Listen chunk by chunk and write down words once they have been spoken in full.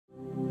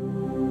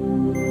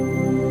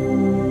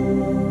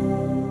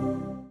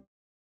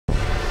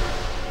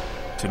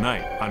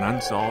tonight on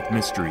Unsolved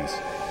Mysteries.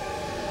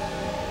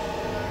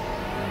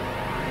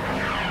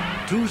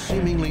 Two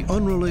seemingly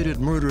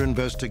unrelated murder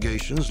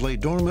investigations lay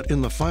dormant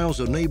in the files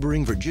of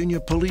neighboring Virginia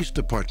police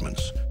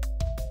departments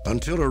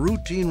until a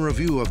routine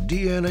review of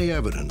DNA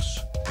evidence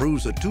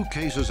proves the two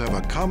cases have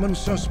a common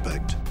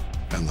suspect,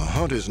 and the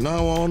hunt is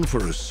now on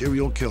for a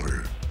serial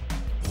killer.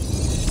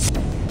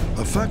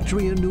 A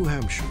factory in New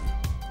Hampshire,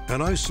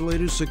 an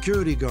isolated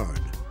security guard,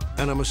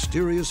 and a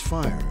mysterious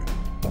fire.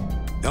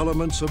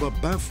 Elements of a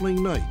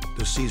baffling night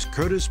that sees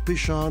Curtis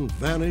Pichon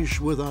vanish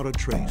without a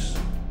trace.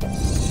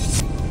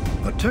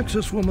 A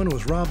Texas woman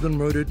was robbed and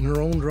murdered in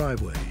her own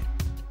driveway.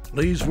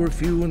 Leads were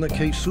few and the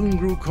case soon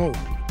grew cold.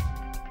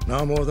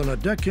 Now, more than a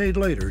decade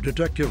later,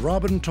 Detective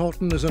Robin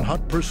Talton is in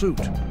hot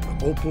pursuit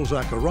of Opal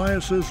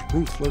Zacharias'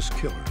 ruthless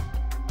killer.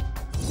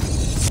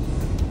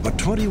 A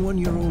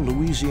 21-year-old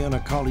Louisiana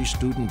college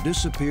student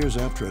disappears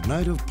after a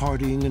night of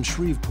partying in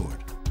Shreveport.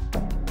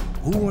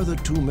 Who are the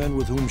two men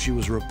with whom she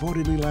was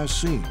reportedly last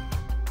seen?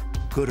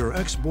 Could her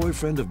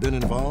ex-boyfriend have been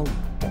involved?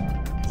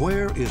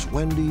 Where is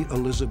Wendy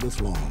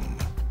Elizabeth Long?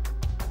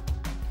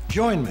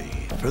 Join me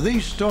for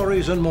these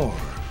stories and more.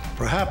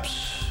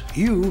 Perhaps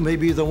you may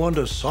be the one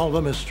to solve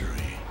a mystery.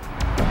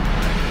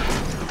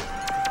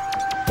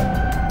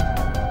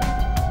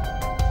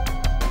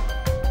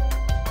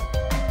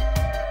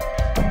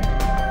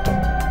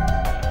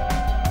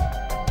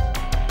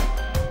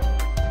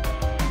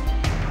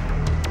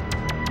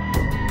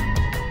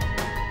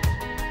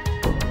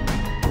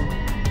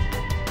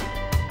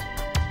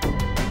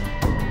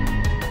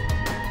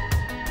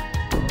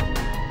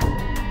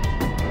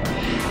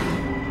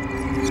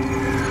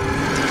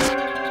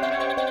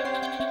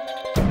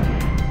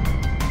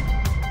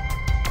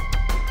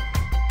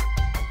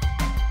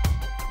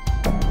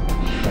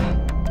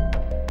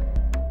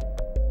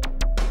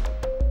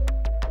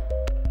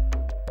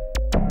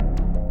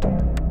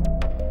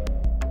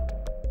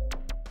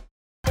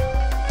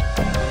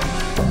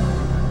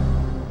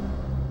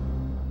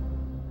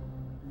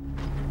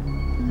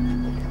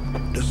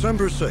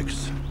 December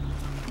 6th,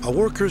 a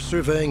worker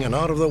surveying an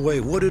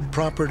out-of-the-way wooded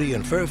property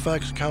in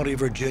Fairfax County,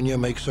 Virginia,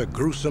 makes a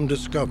gruesome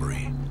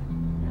discovery.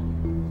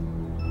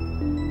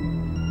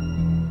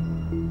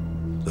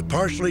 The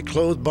partially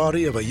clothed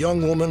body of a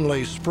young woman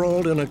lay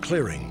sprawled in a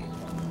clearing.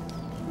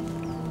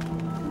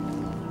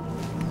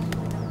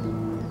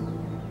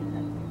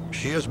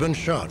 She has been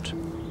shot,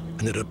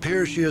 and it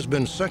appears she has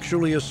been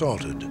sexually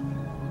assaulted.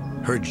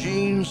 Her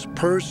jeans,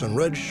 purse, and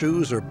red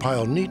shoes are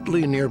piled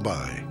neatly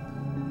nearby.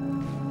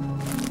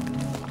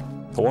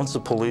 Once the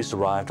police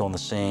arrived on the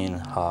scene,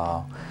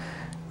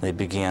 they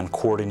began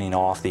cordoning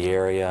off the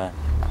area.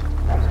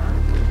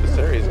 This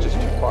area is just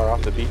too far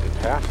off the beaten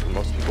path for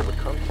most people to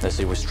come to. As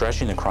they were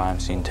stretching the crime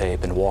scene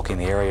tape and walking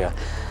the area,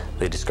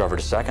 they discovered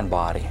a second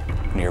body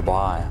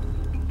nearby.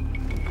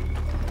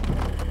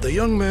 The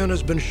young man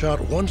has been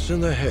shot once in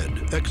the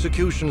head,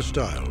 execution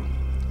style.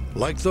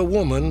 Like the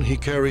woman, he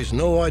carries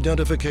no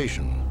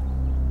identification.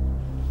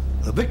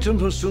 The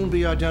victims will soon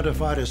be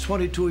identified as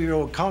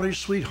 22-year-old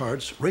college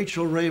sweethearts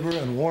Rachel Raver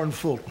and Warren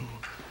Fulton.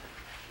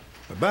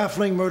 The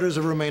baffling murders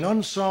have remained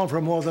unsolved for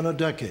more than a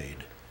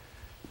decade.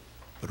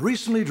 But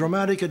recently,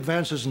 dramatic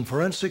advances in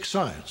forensic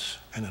science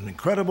and an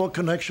incredible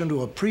connection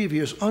to a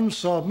previous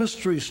unsolved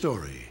mystery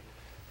story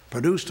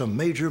produced a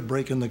major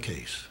break in the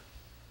case.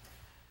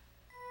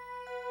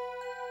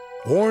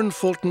 Warren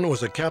Fulton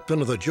was a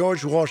captain of the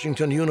George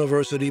Washington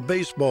University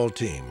baseball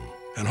team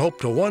and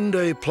hoped to one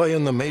day play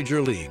in the major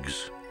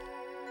leagues.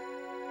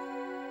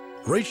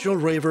 Rachel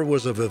Raver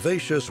was a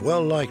vivacious,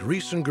 well-liked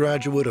recent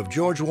graduate of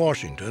George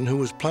Washington who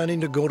was planning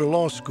to go to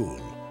law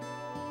school.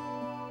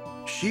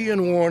 She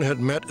and Warren had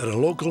met at a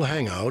local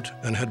hangout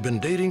and had been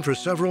dating for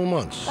several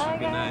months. Bye,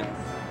 guys.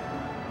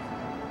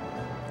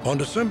 On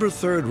December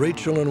 3rd,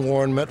 Rachel and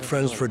Warren met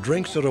friends for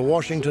drinks at a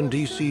Washington,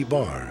 D.C.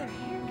 bar.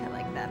 I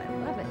like that. I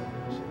love it.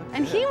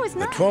 And he was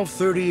nice. At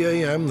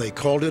 12:30 a.m., they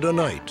called it a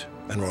night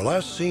and were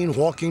last seen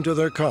walking to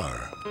their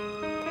car.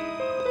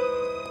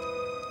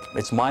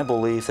 It's my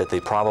belief that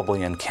they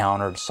probably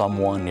encountered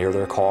someone near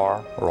their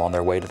car or on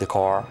their way to the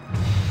car.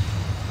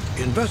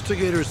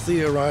 Investigators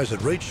theorize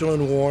that Rachel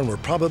and Warren were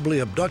probably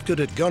abducted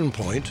at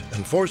gunpoint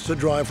and forced to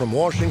drive from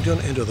Washington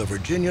into the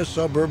Virginia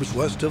suburbs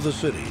west of the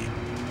city.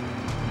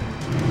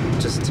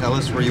 Just tell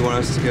us where you want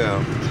us to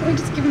go. Can we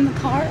just give him the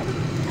car?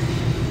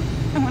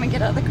 I want to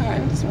get out of the car. I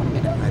just want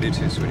to get out. I do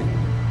too, sweetie.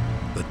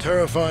 The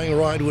terrifying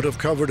ride would have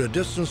covered a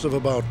distance of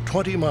about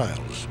 20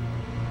 miles.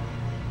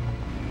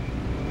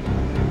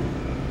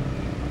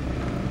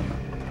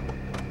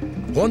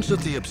 Once at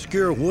the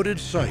obscure wooded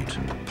site,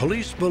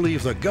 police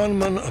believe the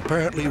gunman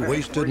apparently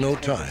wasted no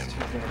time.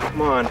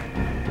 Come on.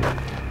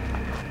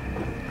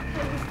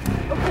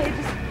 Okay,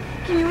 just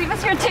can you leave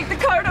us here and take the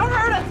car? Don't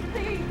hurt us,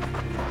 please.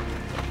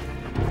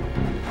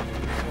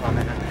 Come on,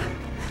 man.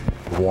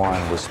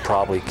 Warren was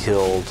probably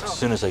killed as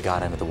soon as they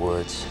got into the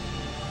woods.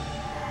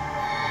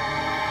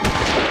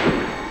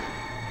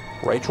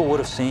 Rachel would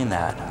have seen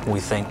that. We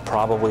think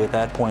probably at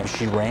that point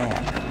she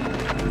ran.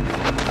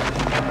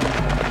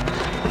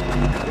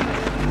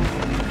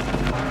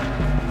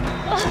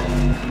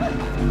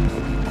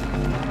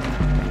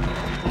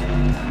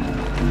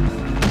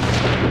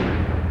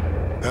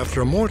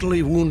 After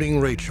mortally wounding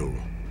Rachel,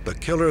 the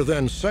killer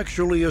then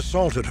sexually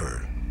assaulted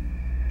her.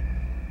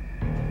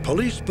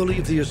 Police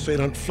believe the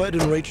assailant fled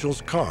in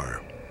Rachel's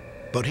car,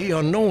 but he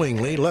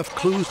unknowingly left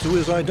clues to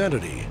his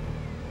identity.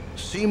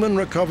 Semen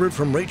recovered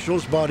from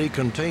Rachel's body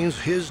contains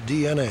his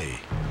DNA.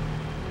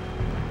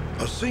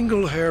 A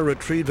single hair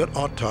retrieved at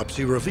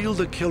autopsy revealed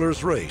the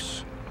killer's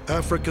race,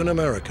 African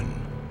American.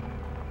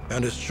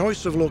 And his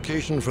choice of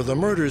location for the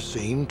murder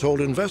scene told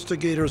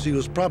investigators he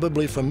was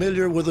probably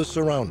familiar with the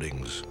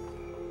surroundings.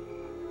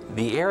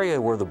 The area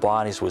where the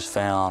bodies was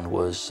found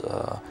was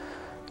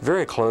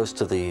very close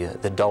to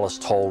the Dulles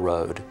Toll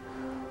Road,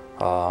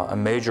 a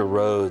major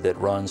road that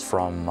runs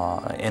from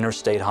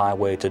Interstate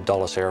Highway to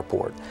Dulles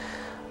Airport.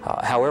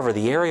 However,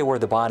 the area where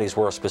the bodies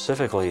were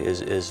specifically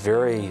is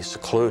very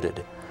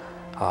secluded,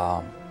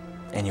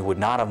 and you would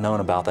not have known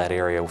about that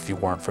area if you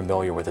weren't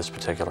familiar with this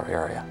particular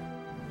area.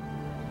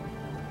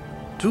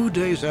 2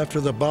 days after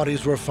the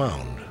bodies were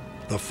found,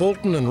 the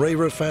Fulton and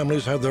Raver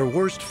families had their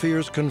worst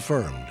fears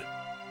confirmed.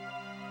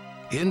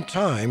 In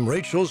time,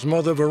 Rachel's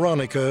mother,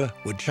 Veronica,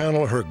 would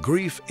channel her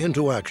grief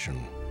into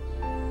action.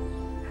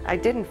 I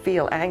didn't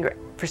feel angry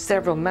for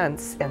several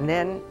months, and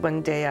then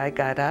one day I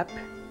got up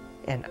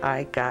and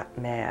I got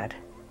mad.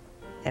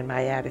 And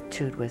my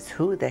attitude was,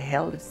 who the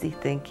hell does he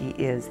think he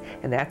is?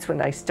 And that's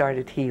when I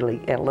started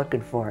healing and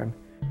looking for him.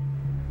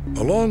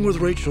 Along with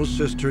Rachel's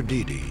sister,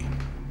 Dee Dee,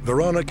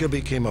 Veronica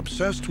became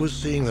obsessed with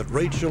seeing that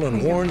Rachel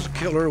and Warren's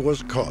killer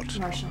was caught.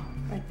 Marshall,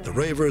 right there. The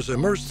Ravers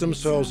immersed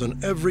themselves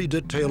in every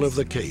detail of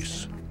the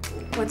case.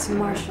 What's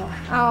Marshall?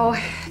 Oh,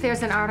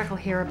 there's an article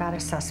here about a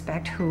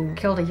suspect who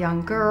killed a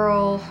young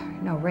girl.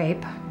 No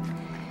rape.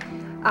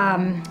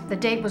 The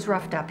date was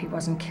roughed up. He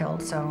wasn't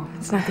killed, so...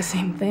 It's not the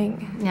same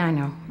thing. Yeah, I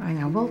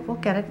know. We'll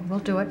get it. We'll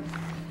do it.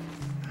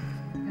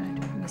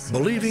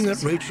 Believing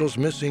that Rachel's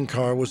missing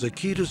car was a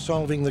key to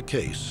solving the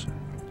case,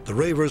 the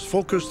Ravers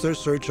focused their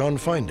search on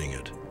finding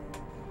it.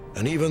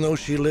 And even though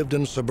she lived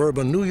in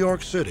suburban New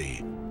York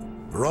City,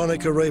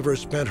 Veronica Raver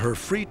spent her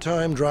free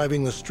time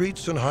driving the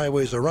streets and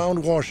highways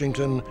around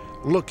Washington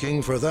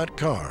looking for that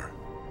car.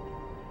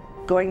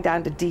 Going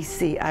down to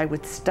D.C., I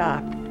would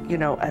stop, you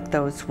know, at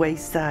those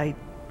wayside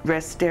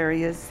rest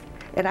areas,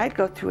 and I'd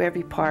go through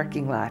every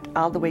parking lot,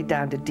 all the way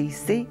down to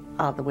D.C.,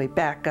 all the way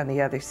back on the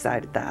other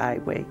side of the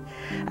highway.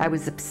 I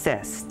was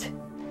obsessed.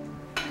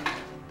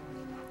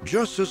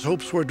 Just as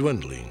hopes were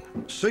dwindling,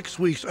 6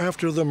 weeks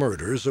after the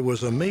murders, there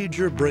was a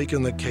major break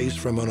in the case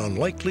from an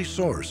unlikely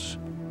source.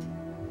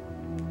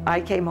 I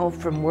came home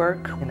from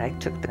work and I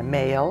took the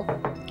mail.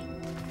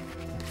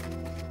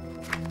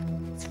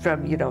 It's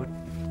from, you know,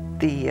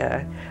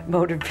 the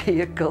motor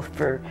vehicle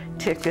for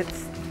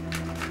tickets.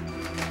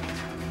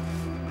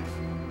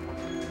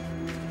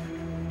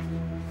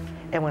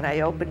 And when I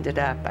opened it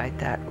up, I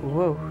thought,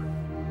 whoa.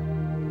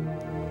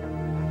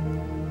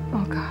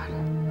 Oh, God.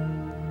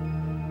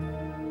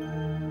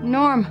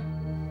 Norm.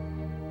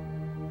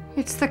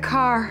 It's the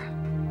car.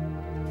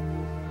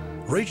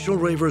 Rachel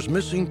Raver's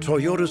missing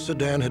Toyota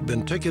sedan had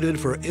been ticketed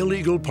for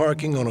illegal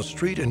parking on a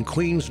street in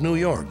Queens, New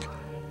York.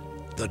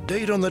 The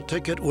date on the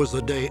ticket was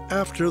the day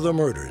after the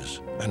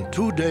murders and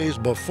 2 days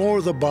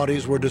before the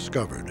bodies were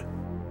discovered.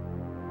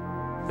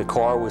 The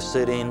car was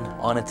sitting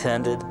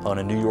unattended on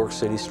a New York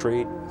City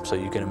street, so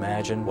you can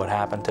imagine what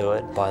happened to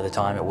it. By the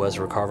time it was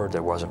recovered,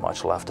 there wasn't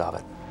much left of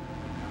it.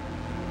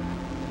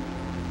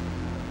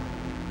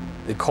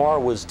 The car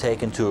was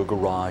taken to a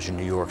garage in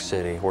New York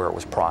City where it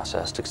was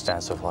processed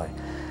extensively.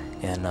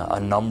 And a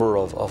number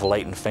of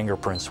latent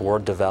fingerprints were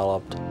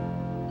developed,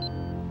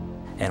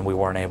 and we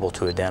weren't able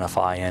to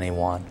identify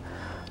anyone.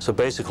 So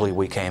basically,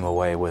 we came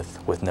away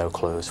with no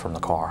clues from the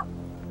car.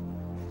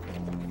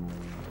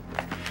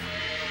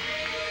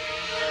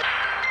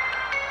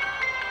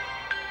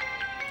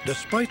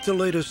 Despite the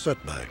latest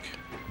setback,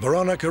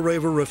 Veronica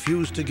Raver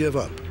refused to give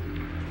up.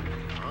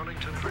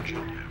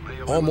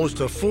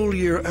 Almost a full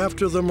year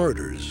after the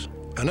murders,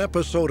 an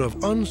episode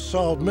of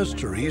Unsolved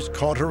Mysteries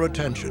caught her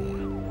attention.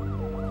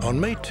 On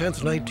May 10,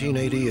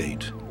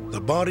 1988, the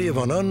body of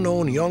an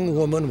unknown young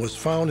woman was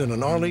found in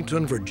an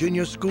Arlington,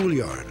 Virginia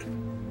schoolyard.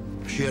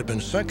 She had been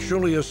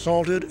sexually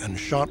assaulted and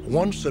shot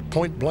once at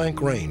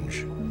point-blank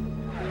range.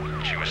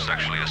 She was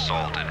sexually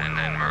assaulted and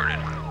then murdered.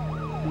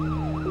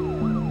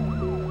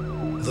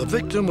 The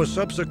victim was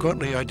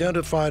subsequently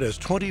identified as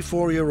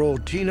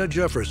 24-year-old Tina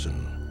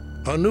Jefferson,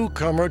 a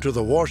newcomer to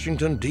the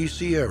Washington,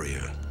 D.C.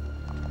 area.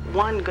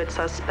 One good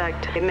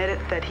suspect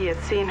admitted that he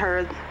had seen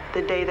her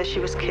the day that she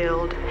was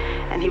killed,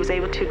 and he was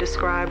able to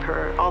describe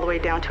her all the way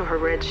down to her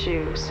red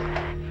shoes.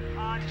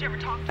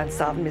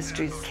 Unsolved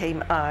Mysteries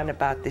came on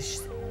about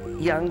this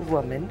young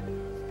woman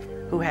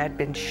who had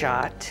been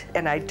shot,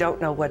 and I don't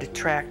know what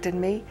attracted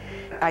me.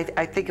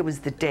 I think it was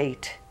the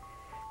date.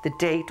 The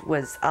date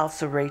was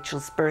also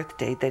Rachel's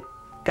birthday that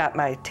got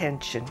my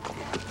attention.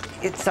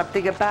 It's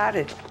something about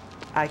it.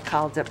 I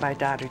called up my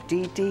daughter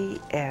Dee Dee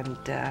and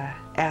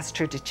asked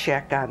her to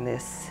check on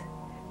this.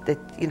 That,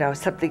 you know,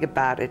 something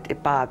about it,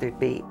 it bothered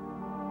me.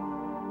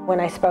 When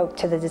I spoke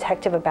to the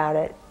detective about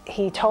it,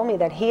 he told me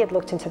that he had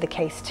looked into the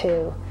case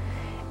too,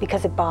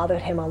 because it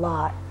bothered him a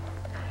lot.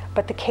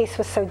 But the case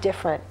was so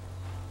different,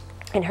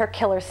 and her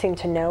killer seemed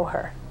to know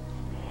her.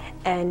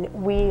 And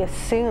we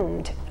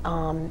assumed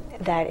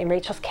that in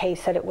Rachel's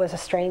case that it was a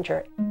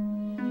stranger.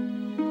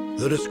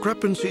 The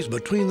discrepancies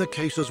between the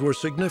cases were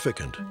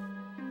significant.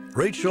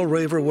 Rachel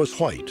Raver was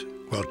white,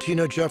 while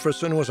Tina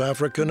Jefferson was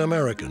African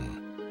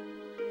American.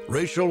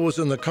 Rachel was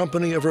in the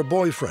company of her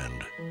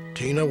boyfriend.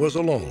 Tina was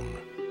alone.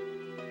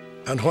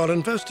 And while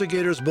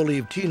investigators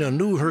believed Tina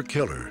knew her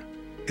killer,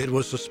 it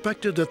was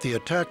suspected that the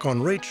attack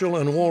on Rachel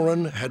and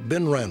Warren had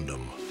been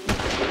random.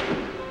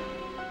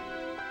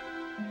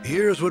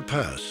 Years would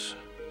pass,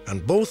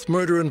 and both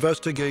murder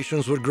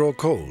investigations would grow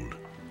cold,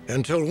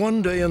 until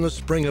one day in the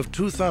spring of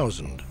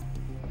 2000,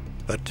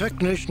 a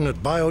technician at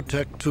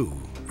Biotech 2,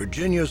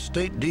 Virginia's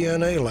state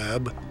DNA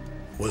lab,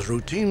 was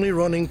routinely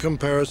running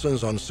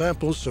comparisons on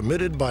samples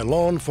submitted by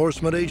law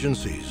enforcement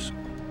agencies.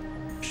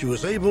 She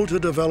was able to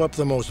develop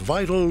the most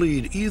vital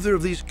lead either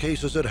of these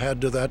cases had had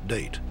to that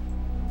date,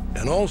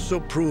 and also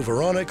prove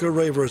Veronica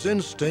Raver's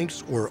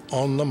instincts were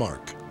on the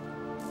mark.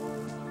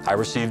 I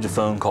received a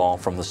phone call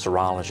from the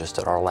serologist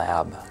at our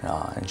lab,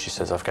 and she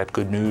says, I've got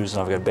good news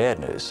and I've got bad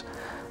news.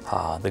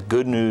 The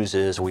good news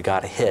is we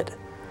got a hit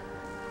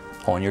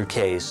on your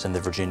case in the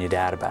Virginia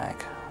data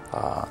bank.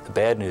 The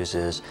bad news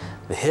is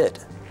the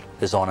hit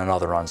is on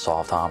another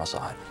unsolved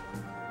homicide.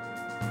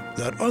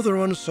 That other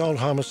unsolved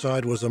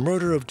homicide was the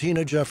murder of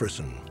Tina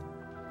Jefferson.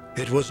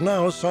 It was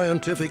now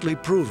scientifically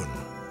proven.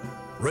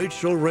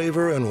 Rachel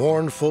Raver and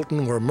Warren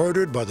Fulton were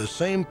murdered by the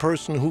same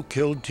person who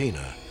killed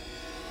Tina.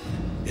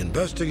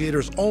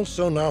 Investigators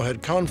also now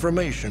had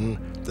confirmation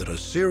that a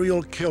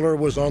serial killer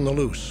was on the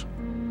loose.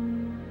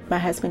 My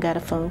husband got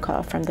a phone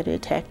call from the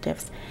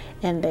detectives,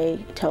 and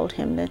they told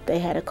him that they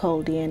had a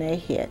cold DNA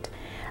hit.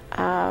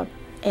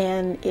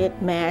 And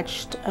it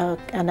matched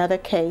another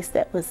case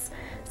that was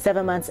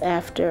 7 months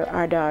after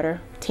our daughter,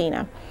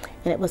 Tina,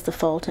 and it was the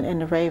Fulton and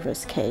the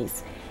Ravers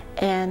case.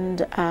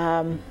 And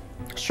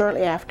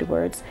shortly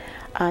afterwards,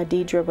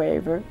 Deidre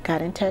Raver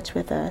got in touch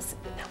with us.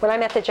 When I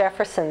met the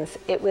Jeffersons,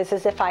 it was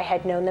as if I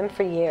had known them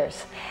for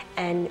years.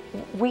 And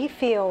we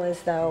feel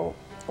as though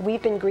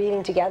we've been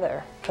grieving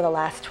together for the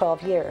last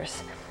 12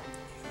 years.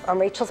 On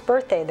Rachel's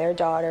birthday, their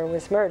daughter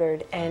was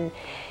murdered, and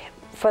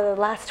for the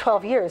last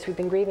 12 years, we've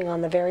been grieving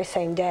on the very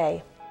same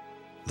day.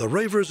 The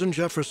Ravers and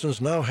Jeffersons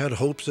now had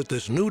hopes that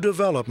this new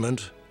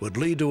development would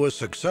lead to a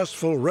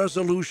successful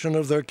resolution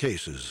of their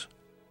cases.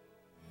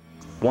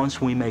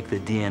 Once we make the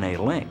DNA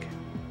link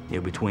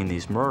between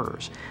these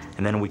murders,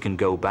 and then we can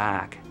go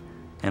back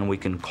and we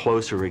can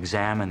closer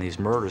examine these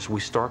murders, we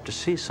start to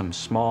see some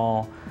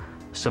small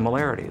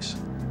similarities.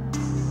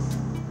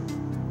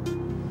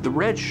 The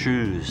red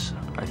shoes,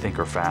 I think,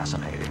 are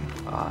fascinating.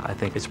 I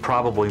think it's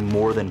probably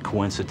more than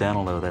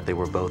coincidental, though, that they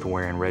were both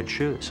wearing red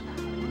shoes.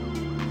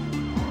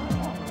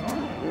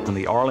 In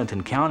the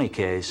Arlington County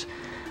case,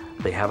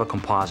 they have a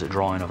composite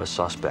drawing of a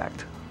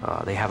suspect.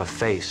 They have a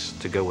face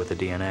to go with the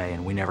DNA,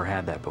 and we never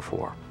had that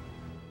before.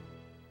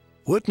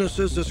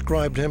 Witnesses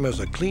described him as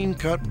a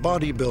clean-cut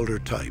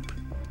bodybuilder type,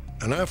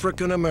 an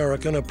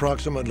African-American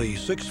approximately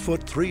 6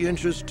 foot 3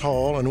 inches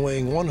tall and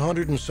weighing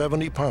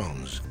 170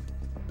 pounds.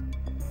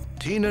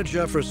 Tina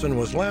Jefferson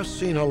was last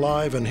seen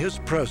alive in his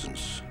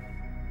presence.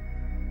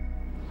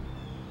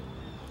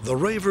 The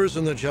Ravers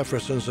and the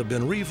Jeffersons have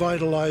been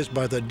revitalized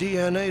by the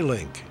DNA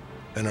link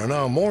and are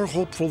now more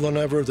hopeful than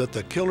ever that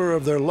the killer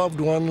of their loved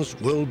ones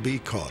will be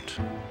caught.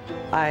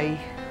 I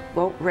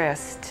won't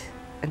rest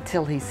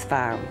until he's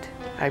found.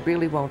 I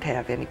really won't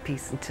have any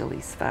peace until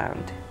he's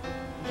found.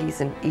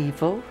 He's an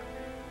evil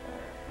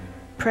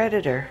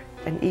predator,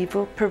 an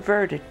evil,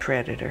 perverted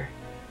predator.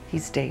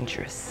 He's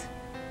dangerous.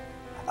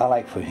 I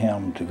like for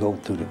him to go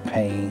through the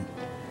pain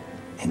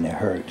and the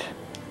hurt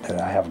that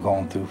I have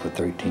gone through for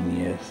 13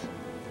 years.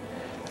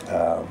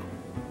 I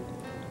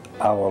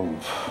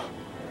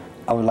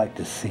would like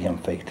to see him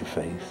face to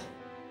face.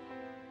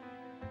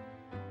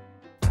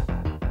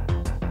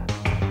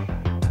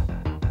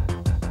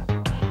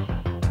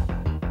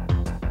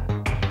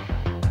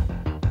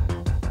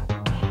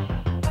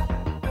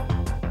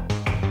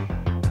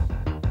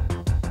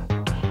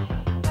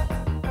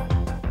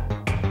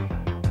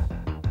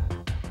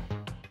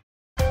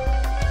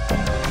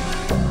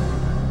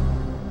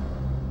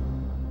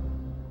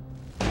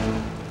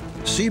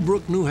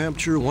 Seabrook, New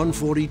Hampshire,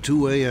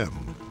 1:42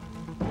 a.m.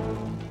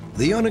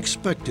 The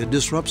unexpected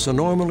disrupts a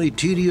normally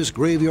tedious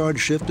graveyard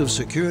shift of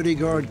security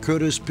guard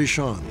Curtis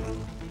Pichon.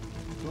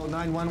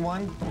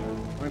 911,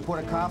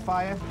 report a car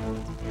fire.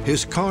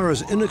 His car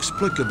has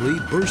inexplicably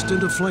burst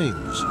into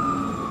flames.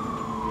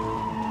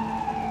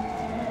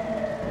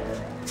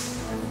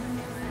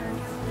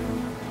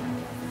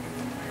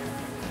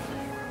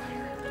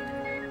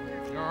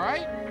 You all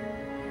right?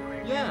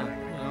 Yeah,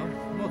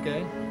 I'm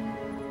okay.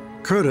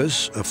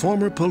 Curtis, a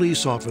former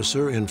police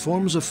officer,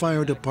 informs the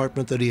fire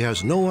department that he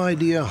has no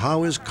idea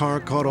how his car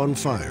caught on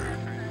fire.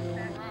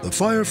 The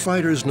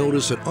firefighters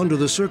notice that under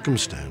the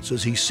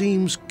circumstances, he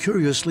seems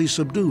curiously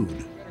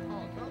subdued.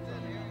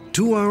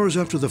 2 hours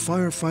after the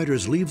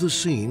firefighters leave the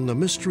scene, the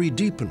mystery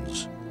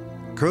deepens.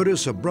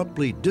 Curtis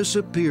abruptly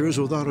disappears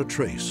without a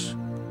trace.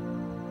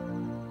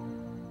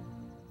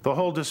 The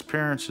whole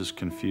disappearance is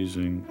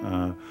confusing.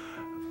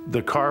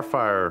 The car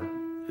fire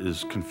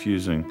is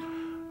confusing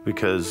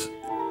because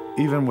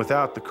even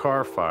without the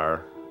car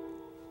fire,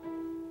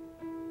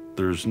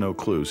 there's no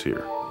clues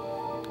here.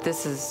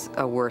 This is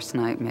a worst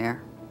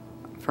nightmare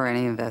for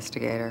any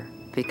investigator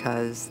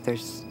because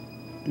there's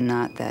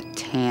not that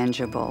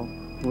tangible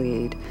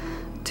lead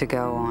to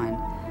go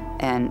on,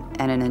 and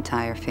an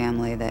entire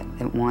family that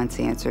wants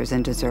answers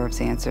and deserves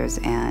answers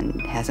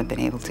and hasn't been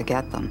able to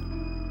get them.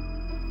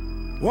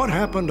 What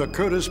happened to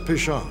Curtis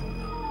Pichon?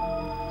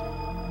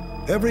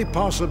 Every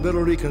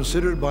possibility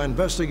considered by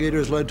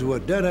investigators led to a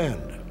dead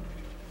end.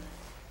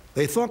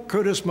 They thought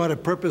Curtis might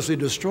have purposely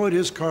destroyed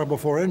his car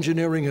before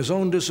engineering his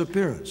own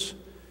disappearance,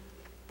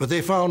 but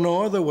they found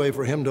no other way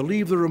for him to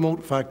leave the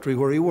remote factory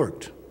where he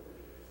worked.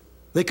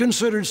 They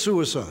considered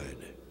suicide,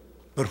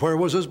 but where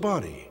was his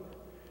body?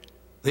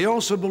 They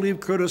also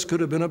believed Curtis could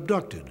have been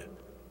abducted,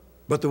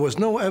 but there was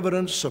no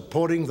evidence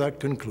supporting that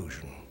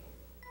conclusion.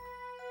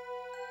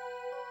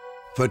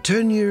 For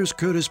 10 years,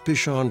 Curtis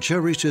Pichon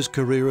cherished his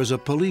career as a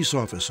police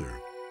officer.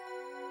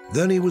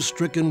 Then he was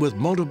stricken with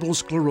multiple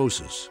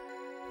sclerosis,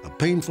 a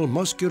painful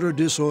muscular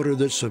disorder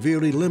that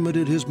severely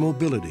limited his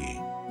mobility.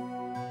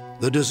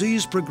 The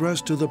disease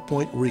progressed to the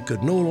point where he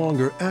could no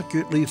longer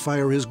accurately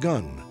fire his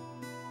gun.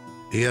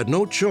 He had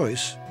no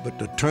choice but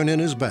to turn in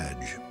his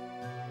badge.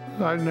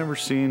 I've never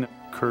seen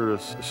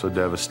Curtis so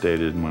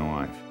devastated in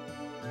my life.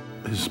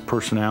 His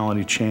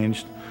personality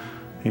changed.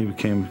 He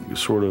became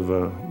sort of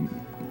a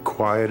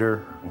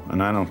quieter,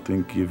 and I don't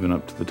think even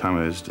up to the time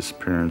of his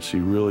disappearance, he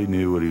really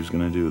knew what he was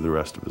going to do the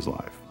rest of his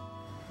life.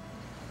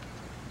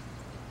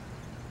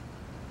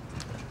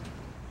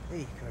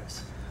 Hey,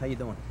 Curtis. How you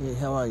doing? Hey,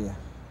 how are you?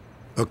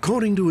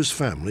 According to his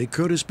family,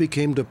 Curtis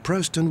became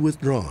depressed and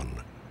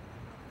withdrawn.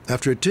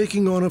 After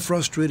taking on a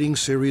frustrating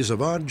series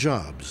of odd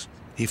jobs,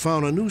 he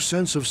found a new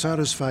sense of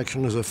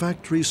satisfaction as a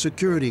factory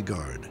security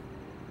guard.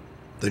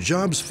 The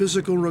job's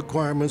physical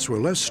requirements were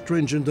less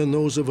stringent than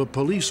those of a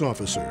police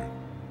officer,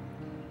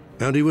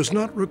 and he was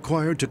not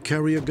required to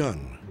carry a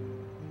gun.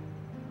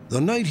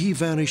 The night he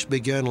vanished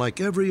began like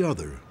every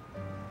other.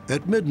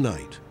 At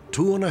midnight,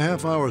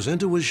 2.5 hours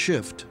into his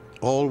shift,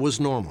 all was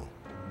normal.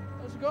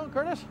 How's it going,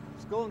 Curtis?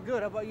 It's going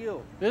good. How about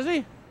you?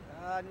 Busy?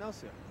 No,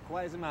 sir.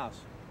 Quiet as a mouse.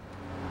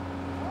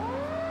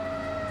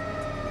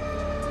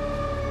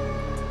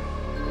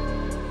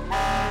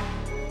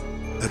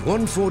 At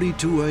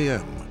 1:42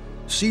 a.m.,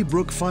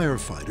 Seabrook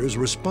firefighters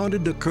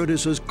responded to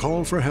Curtis's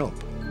call for help.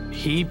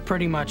 He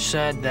pretty much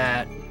said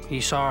that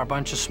he saw a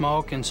bunch of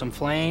smoke and some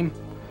flame,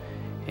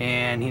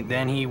 and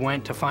then he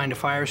went to find a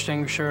fire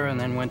extinguisher and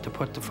then went to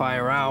put the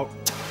fire out.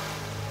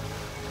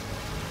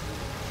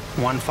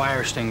 One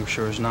fire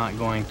extinguisher is not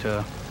going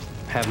to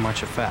have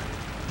much effect,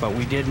 but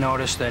we did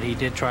notice that he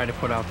did try to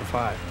put out the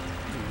fire.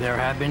 There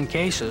have been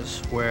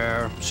cases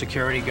where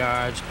security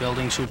guards,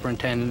 building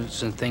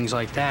superintendents, and things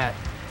like that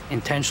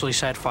intentionally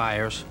set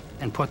fires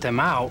and put them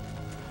out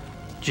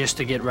just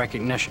to get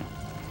recognition.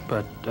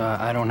 But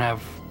I don't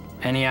have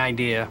any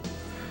idea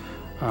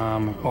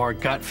or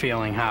gut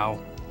feeling how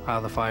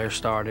the fire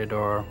started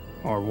or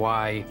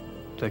why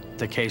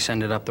the case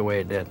ended up the way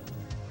it did.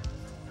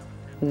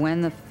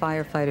 When the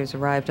firefighters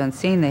arrived on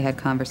scene, they had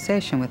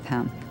conversation with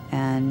him,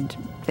 and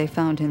they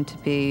found him to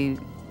be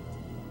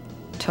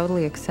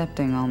totally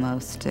accepting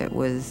almost.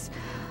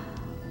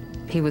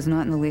 He was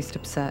not in the least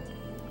upset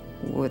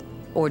with,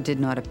 or did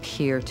not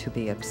appear to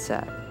be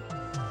upset.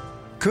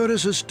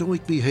 Curtis's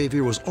stoic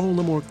behavior was all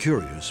the more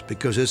curious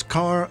because his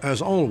car,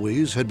 as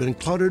always, had been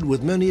cluttered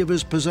with many of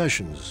his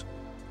possessions.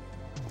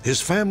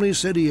 His family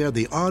said he had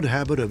the odd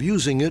habit of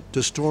using it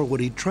to store what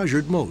he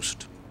treasured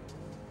most.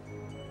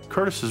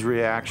 Curtis's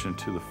reaction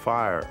to the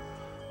fire,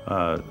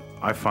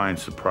 I find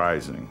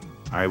surprising.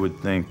 I would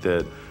think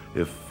that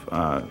if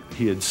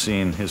he had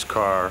seen his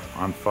car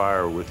on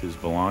fire with his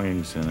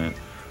belongings in it,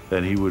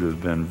 that he would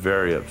have been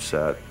very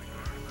upset.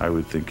 I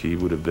would think he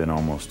would have been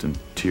almost in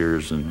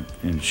tears and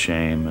in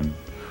shame, and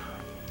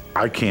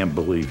I can't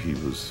believe he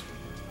was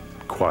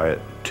quiet,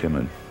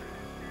 timid.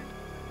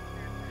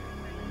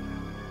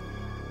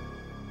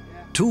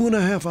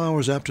 2.5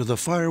 hours after the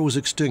fire was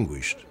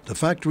extinguished, the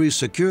factory's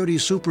security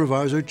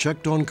supervisor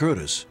checked on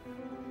Curtis.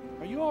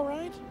 Are you all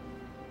right?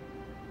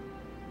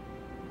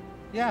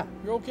 Yeah.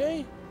 You're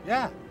okay?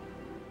 Yeah.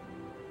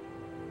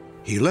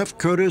 He left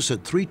Curtis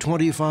at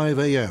 3:25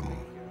 a.m.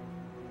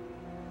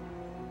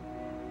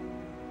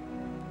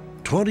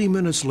 20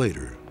 minutes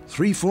later,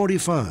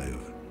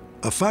 3:45,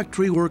 a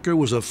factory worker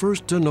was the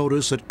first to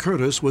notice that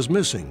Curtis was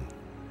missing.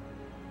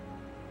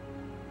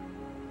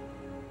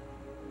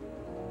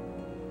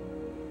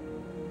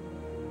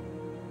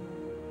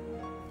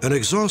 An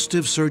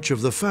exhaustive search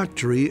of the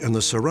factory and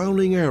the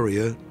surrounding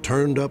area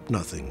turned up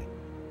nothing.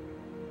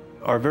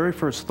 Our very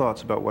first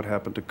thoughts about what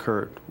happened to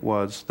Kurt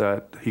was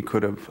that he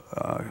could have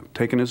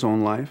taken his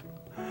own life,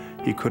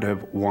 he could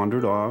have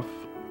wandered off,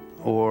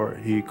 or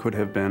he could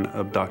have been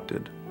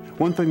abducted.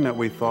 One thing that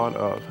we thought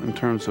of in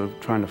terms of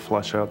trying to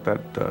flesh out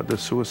that the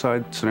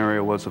suicide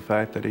scenario was the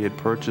fact that he had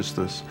purchased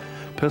this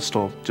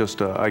pistol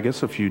just, I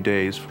guess, a few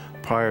days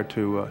prior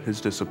to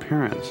his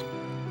disappearance.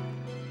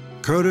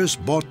 Curtis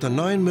bought the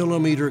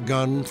 9mm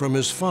gun from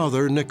his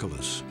father,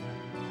 Nicholas.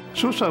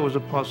 Suicide was a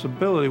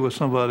possibility with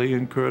somebody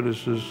in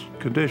Curtis's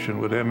condition,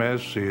 with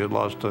MS. He had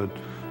lost a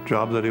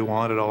job that he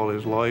wanted all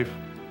his life.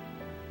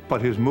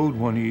 But his mood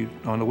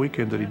on the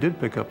weekend that he did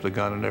pick up the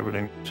gun and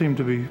everything, seemed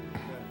to be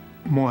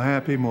more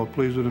happy, more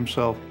pleased with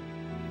himself.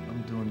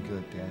 I'm doing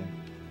good, Dad.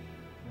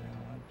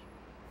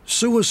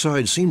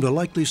 Suicide seemed a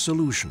likely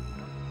solution.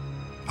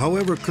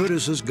 However,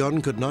 Curtis's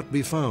gun could not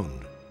be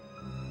found.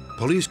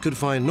 Police could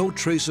find no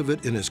trace of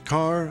it in his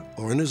car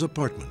or in his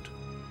apartment.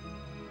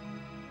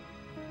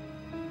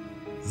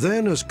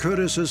 Then, as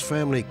Curtis's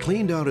family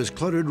cleaned out his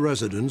cluttered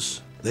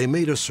residence, they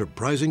made a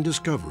surprising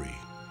discovery.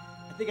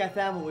 I think I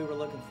found what we were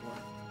looking for.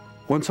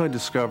 Once I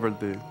discovered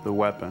the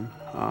weapon,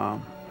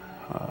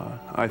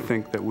 I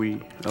think that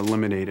we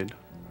eliminated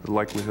the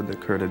likelihood that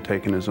Kurt had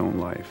taken his own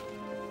life.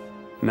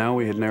 Now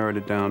we had narrowed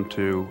it down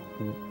to,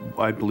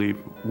 I believe,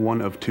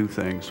 one of two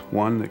things.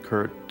 One, that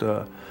Kurt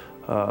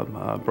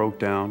broke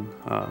down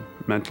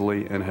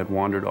mentally and had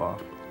wandered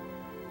off.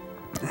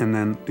 And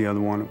then the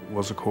other one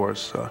was, of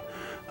course,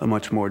 a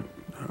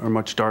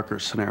much darker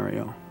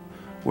scenario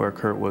where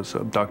Kurt was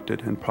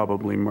abducted and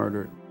probably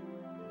murdered.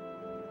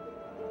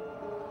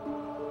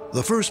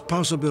 The first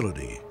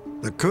possibility,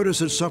 that Curtis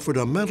had suffered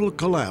a mental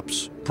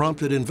collapse,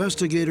 prompted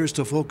investigators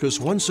to focus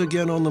once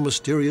again on the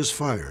mysterious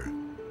fire.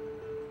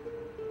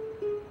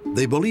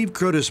 They believed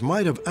Curtis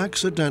might have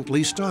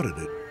accidentally started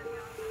it,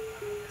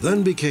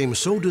 then became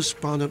so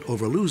despondent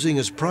over losing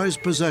his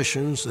prized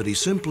possessions that he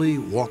simply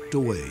walked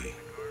away.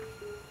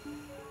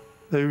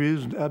 There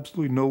is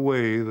absolutely no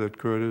way that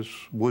Curtis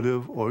would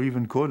have, or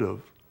even could have,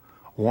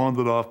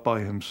 wandered off by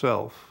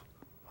himself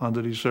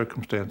under these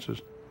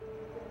circumstances.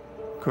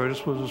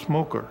 Curtis was a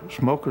smoker.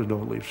 Smokers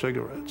don't leave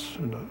cigarettes.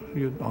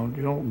 You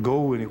don't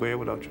go anywhere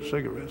without your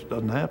cigarettes. It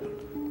doesn't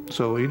happen.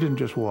 So he didn't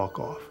just walk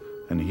off.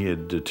 And he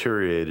had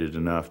deteriorated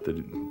enough that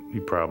he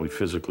probably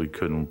physically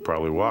couldn't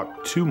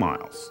walk 2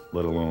 miles,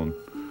 let alone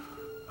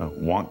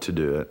want to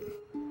do it.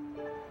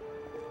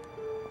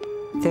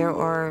 There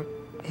are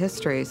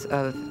histories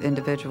of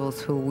individuals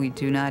who we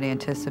do not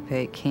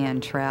anticipate can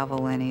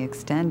travel any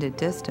extended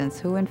distance,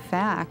 who in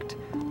fact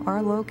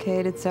are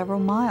located several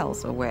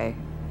miles away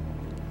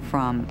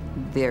from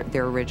their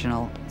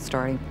original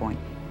starting point.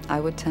 I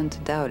would tend to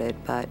doubt it,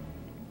 but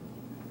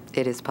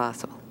it is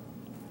possible.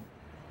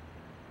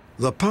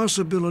 The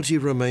possibility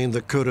remained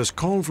that Curtis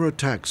called for a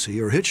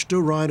taxi or hitched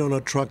a ride on a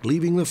truck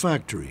leaving the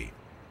factory.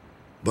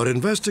 But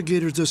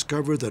investigators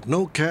discovered that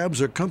no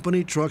cabs or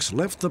company trucks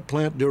left the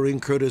plant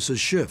during Curtis's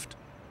shift.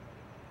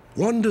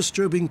 One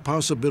disturbing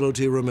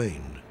possibility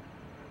remained,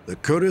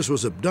 that Curtis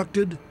was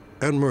abducted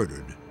and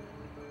murdered.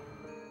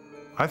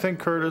 I think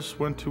Curtis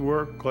went to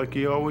work like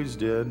he always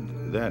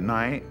did that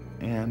night,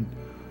 and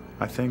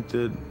I think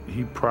that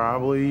he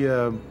probably,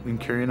 in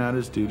carrying out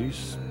his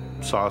duties,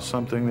 saw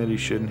something that he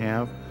shouldn't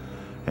have,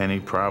 and he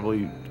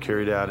probably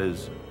carried out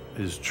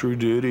his true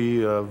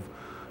duty of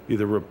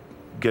either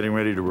getting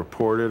ready to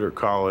report it or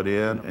call it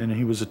in, and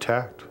he was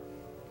attacked.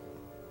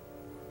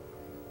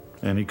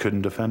 And he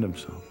couldn't defend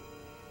himself.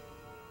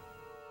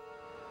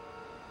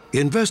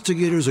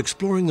 Investigators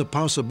exploring the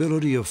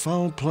possibility of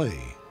foul play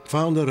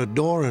found that a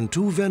door and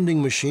 2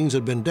 vending machines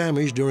had been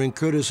damaged during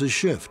Curtis's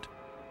shift.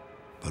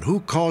 But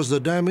who caused the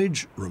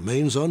damage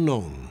remains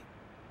unknown.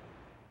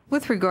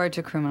 With regard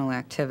to criminal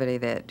activity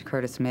that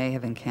Curtis may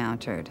have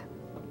encountered,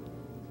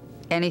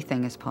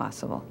 anything is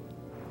possible.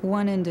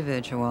 One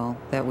individual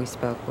that we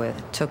spoke with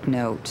took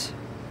note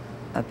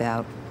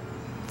about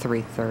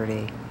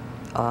 3:30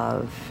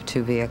 of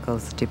 2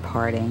 vehicles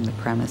departing the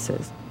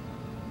premises.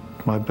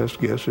 My best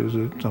guess is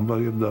that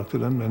somebody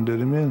abducted him and did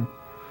him in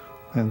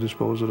and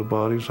disposed of the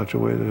body in such a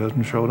way that it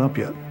hasn't shown up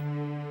yet.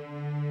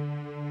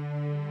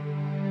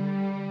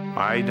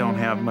 I don't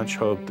have much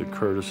hope that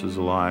Curtis is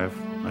alive.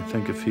 I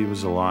think if he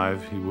was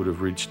alive, he would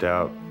have reached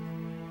out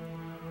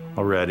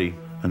already,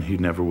 and he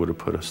never would have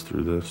put us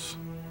through this.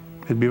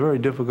 It'd be very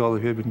difficult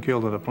if he had been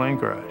killed in a plane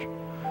crash,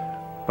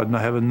 but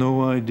having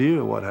no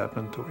idea what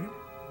happened to him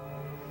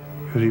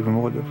is even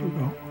more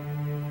difficult.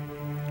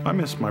 I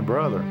miss my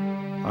brother.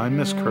 I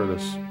miss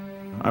Curtis.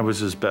 I was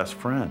his best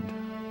friend,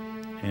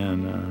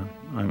 and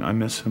I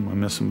miss him. I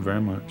miss him very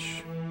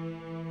much.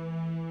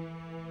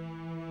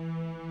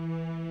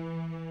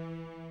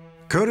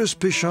 Curtis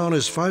Pichon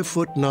is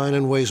 5'9"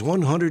 and weighs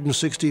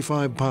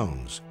 165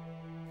 pounds.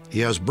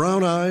 He has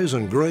brown eyes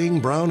and graying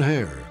brown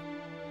hair.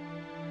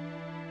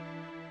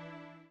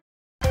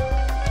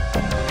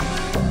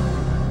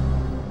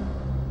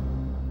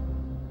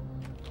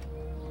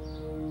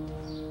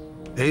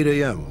 "8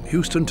 a.m.,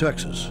 Houston,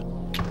 Texas.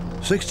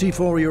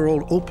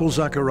 64-year-old Opal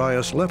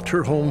Zacharias left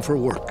her home for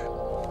work.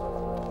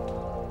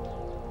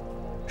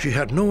 She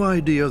had no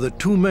idea that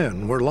 2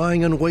 men were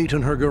lying in wait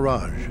in her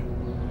garage.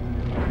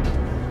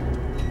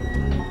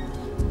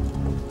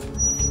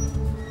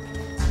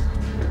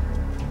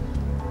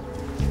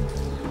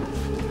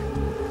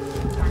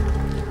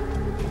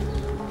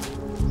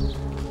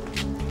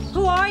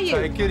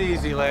 you? Take it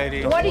easy,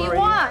 lady. What do you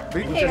want?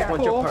 We just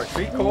want your purse.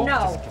 Be cool.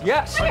 No.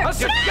 Yes. Let's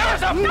give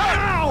us a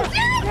purse!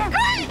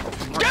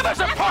 Give us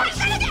a purse!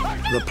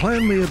 The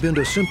plan may have been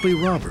to simply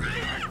rob her,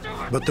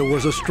 but there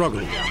was a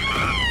struggle.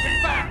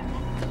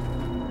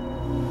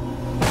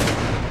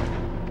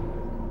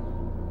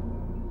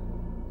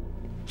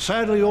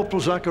 Sadly,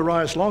 Opal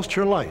Zacharias lost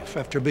her life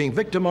after being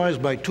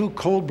victimized by two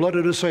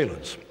cold-blooded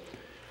assailants.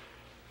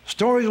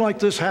 Stories like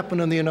this happen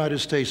in the United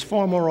States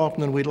far more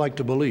often than we'd like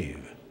to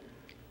believe.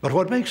 But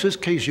what makes this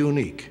case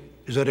unique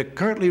is that it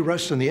currently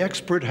rests in the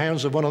expert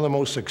hands of one of the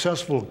most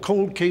successful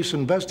cold case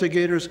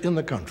investigators in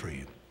the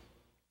country.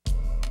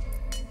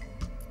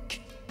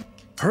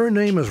 Her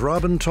name is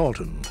Robin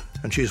Talton,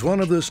 and she's one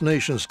of this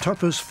nation's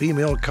toughest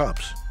female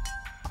cops.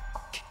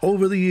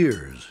 Over the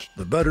years,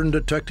 the veteran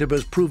detective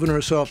has proven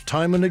herself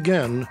time and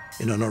again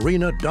in an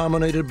arena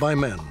dominated by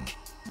men.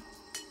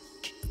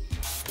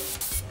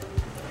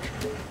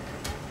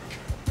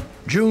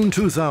 June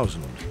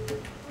 2000,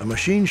 a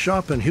machine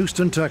shop in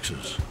Houston,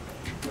 Texas.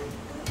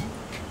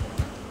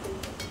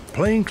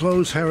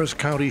 Plainclothes Harris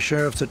County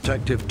Sheriff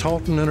Detective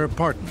Talton and her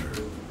partner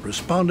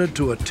responded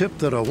to a tip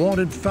that a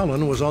wanted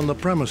felon was on the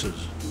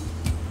premises.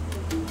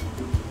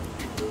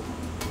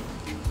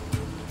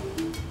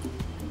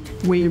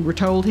 We were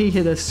told he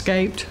had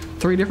escaped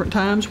 3 different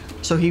times,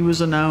 so he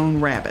was a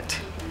known rabbit,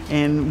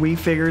 and we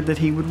figured that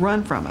he would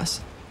run from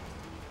us.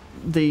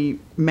 The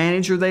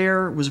manager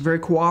there was very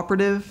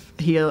cooperative.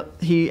 He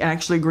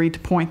actually agreed to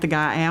point the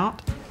guy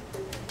out.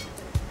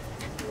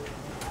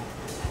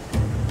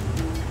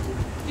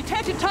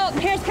 Detective Talton,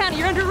 Harris County,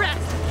 you're under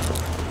arrest.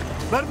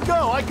 Let him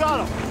go. I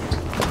got him.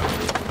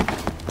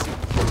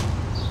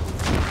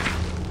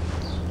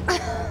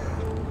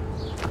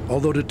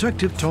 Although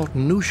Detective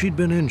Talton knew she'd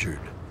been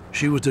injured,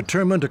 she was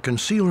determined to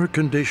conceal her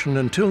condition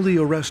until the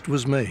arrest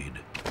was made.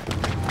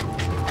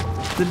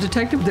 The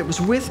detective that was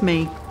with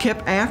me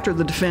kept after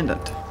the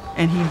defendant,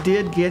 and he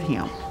did get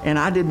him. And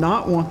I did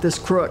not want this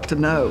crook to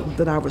know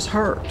that I was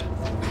hurt.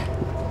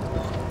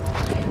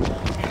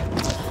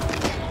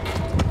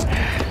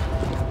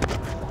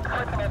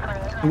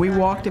 We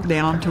walked him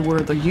down to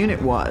where the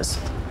unit was.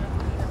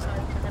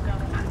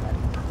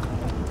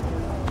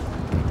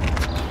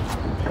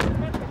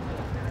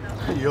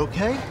 Are you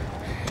okay?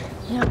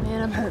 Yeah,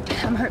 man, I'm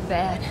hurt. I'm hurt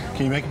bad.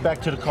 Can you make it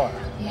back to the car?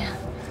 Yeah.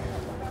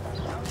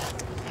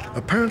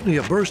 Apparently,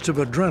 a burst of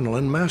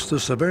adrenaline masked the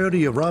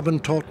severity of Robin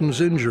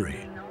Talton's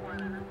injury.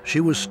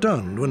 She was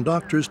stunned when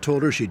doctors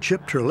told her she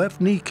chipped her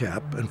left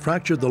kneecap and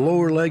fractured the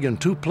lower leg in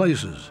 2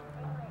 places.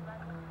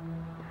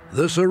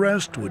 This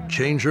arrest would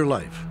change her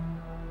life.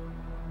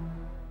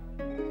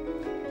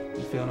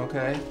 You feeling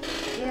okay?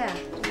 Yeah,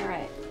 all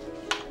right.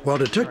 While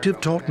Detective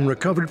Talton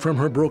recovered from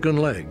her broken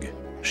leg,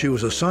 she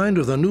was assigned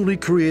to the newly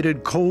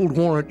created Cold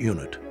Warrant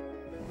Unit.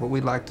 What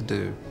we'd like to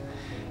do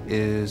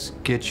is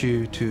get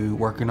you to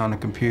working on a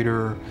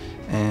computer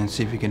and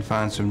see if you can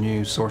find some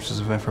new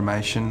sources of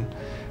information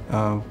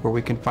where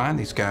we can find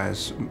these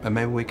guys.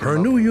 Maybe we can. Her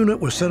new unit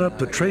was set up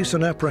to trace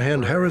and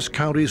apprehend Harris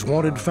County's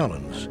wanted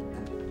felons.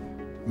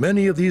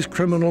 Many of these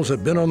criminals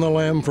had been on the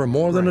lam for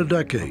more than a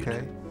decade.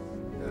 Okay.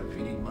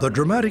 The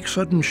dramatic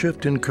sudden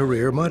shift in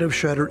career might have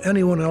shattered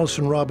anyone else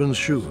in Robin's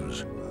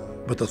shoes.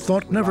 But the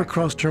thought never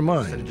crossed her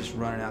mind.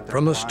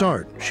 From the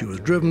start, she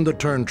was driven to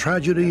turn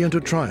tragedy into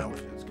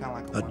triumph.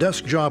 A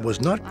desk job was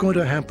not going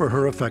to hamper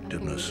her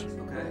effectiveness.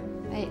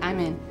 Hey, I'm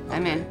in.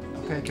 I'm in.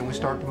 Okay, can we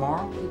start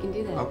tomorrow? We can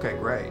do that. Okay,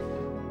 great.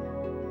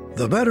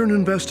 The veteran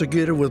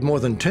investigator with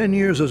more than 10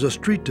 years as a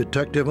street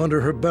detective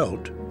under her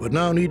belt would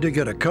now need to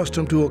get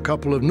accustomed to a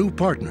couple of new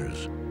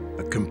partners,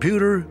 a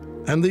computer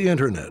and the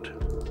internet.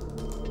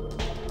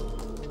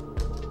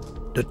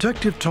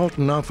 Detective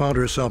Talton now found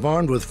herself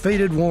armed with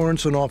faded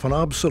warrants and often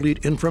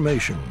obsolete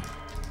information.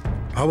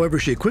 However,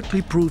 she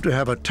quickly proved to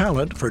have a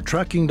talent for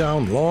tracking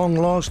down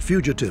long-lost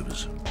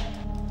fugitives.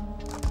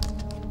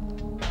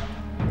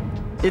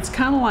 It's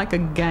kind of like a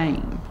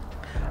game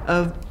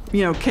of,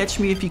 catch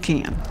me if you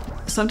can.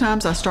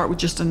 Sometimes I start with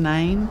just a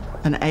name,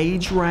 an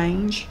age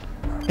range,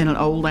 and an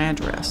old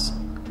address.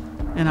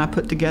 And I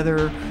put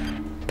together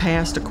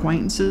past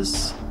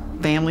acquaintances,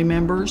 family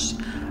members,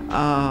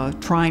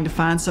 trying to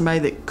find somebody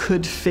that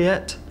could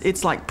fit.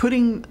 It's like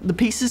putting the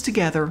pieces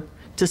together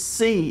to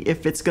see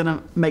if it's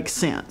gonna make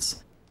sense.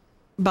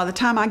 By the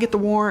time I get the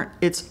warrant,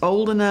 it's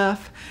old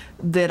enough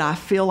that I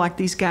feel like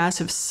these guys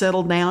have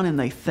settled down and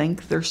they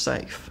think they're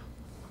safe.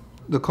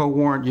 The Cold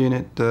Warrant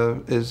Unit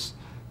is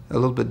a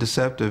little bit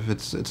deceptive.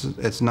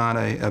 It's not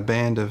a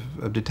band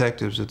of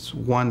detectives. It's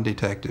one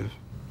detective,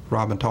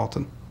 Robin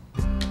Talton.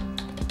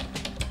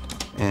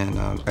 And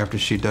after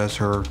she does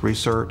her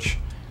research,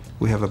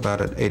 we have about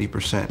an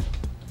 80%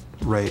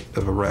 rate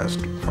of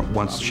arrest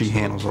once she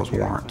handles those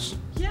warrants.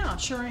 Yeah,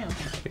 sure am.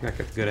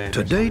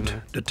 To date,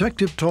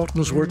 Detective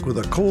Talton's work with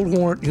a Cold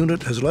Warrant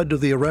Unit has led to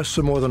the arrests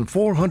of more than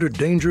 400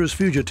 dangerous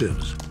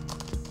fugitives.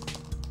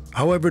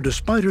 However,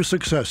 despite her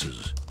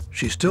successes,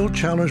 she's still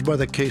challenged by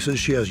the cases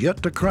she has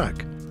yet to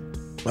crack,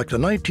 like the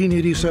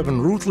 1987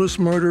 ruthless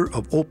murder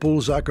of Opal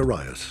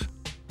Zacharias.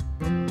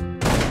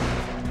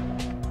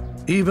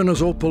 Even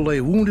as Opal lay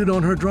wounded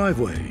on her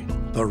driveway,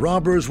 the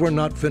robbers were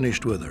not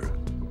finished with her.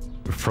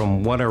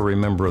 From what I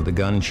remember of the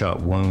gunshot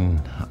wound,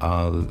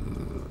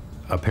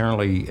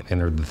 apparently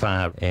entered the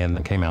thigh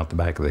and came out the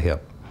back of the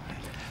hip.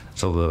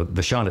 So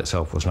the shot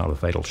itself was not a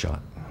fatal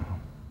shot.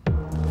 Go!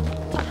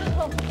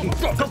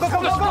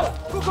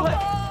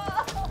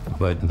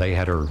 But they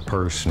had her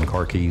purse and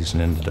car keys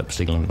and ended up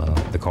stealing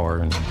the car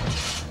and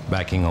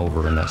backing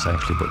over, and that's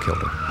actually what killed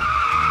her.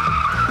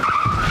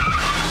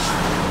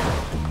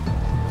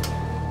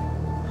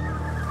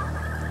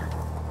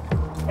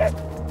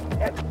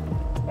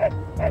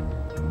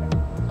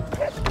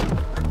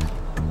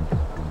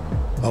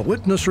 A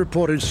witness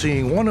reported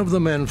seeing one of the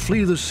men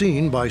flee the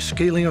scene by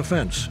scaling a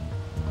fence.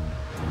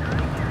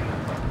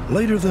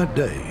 Later that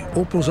day,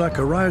 Opal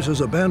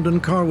Zacharias'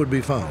 abandoned car would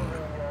be found.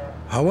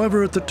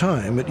 However, at the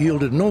time, it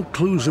yielded no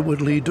clues that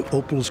would lead to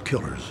Opal's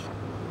killers.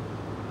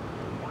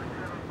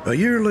 A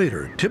year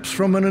later, tips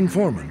from an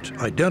informant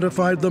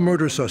identified the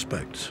murder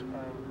suspects.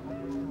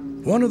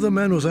 One of the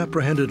men was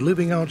apprehended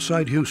living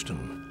outside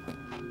Houston.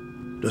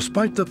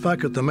 Despite the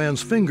fact that the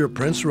man's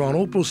fingerprints were on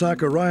Opal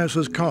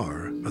Zacharias'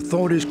 car,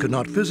 authorities could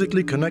not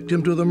physically connect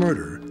him to the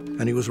murder,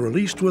 and he was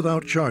released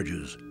without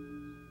charges.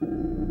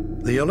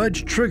 The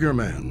alleged trigger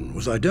man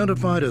was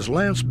identified as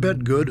Lance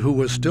Bedgood, who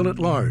was still at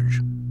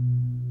large.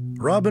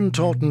 Robin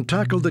Talton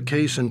tackled the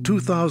case in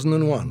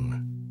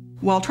 2001.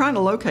 While trying to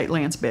locate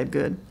Lance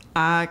Bedgood,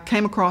 I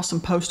came across some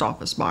post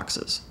office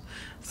boxes,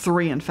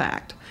 3 in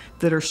fact,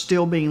 that are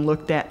still being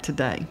looked at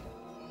today.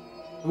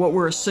 What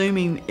we're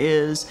assuming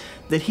is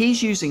that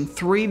he's using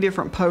 3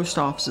 different post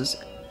offices,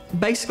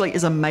 basically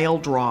as a mail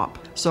drop,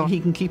 so he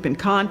can keep in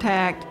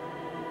contact.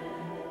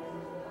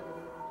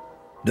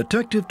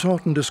 Detective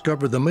Talton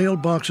discovered the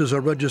mailboxes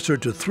are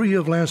registered to 3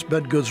 of Lance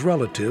Bedgood's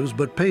relatives,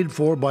 but paid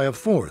for by a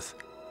 4th.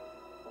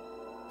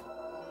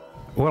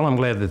 Well, I'm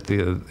glad that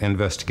the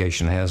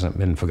investigation hasn't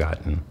been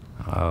forgotten.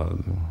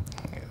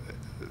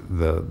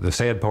 The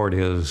sad part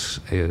is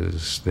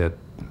that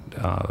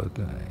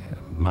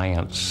my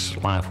aunt's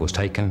life was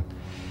taken,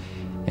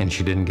 and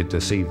she didn't get to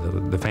see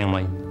the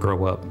family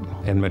grow up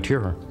and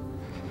mature,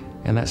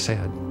 and that's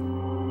sad.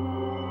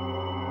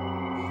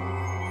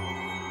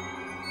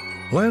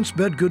 Lance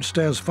Bedgood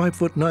stands 5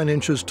 foot 9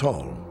 inches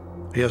tall.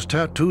 He has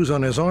tattoos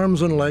on his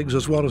arms and legs,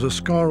 as well as a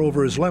scar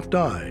over his left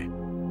eye.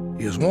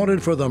 He is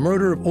wanted for the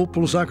murder of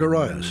Opal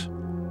Zacharias.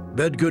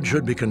 Bedgood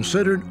should be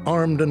considered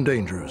armed and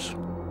dangerous.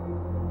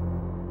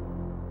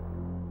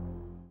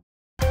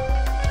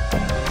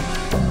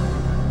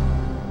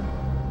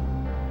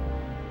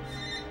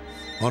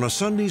 On a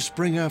Sunday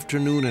spring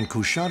afternoon in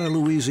Coushatta,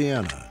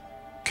 Louisiana,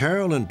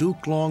 Carol and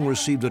Duke Long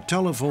received a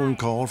telephone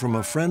call from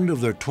a friend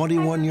of their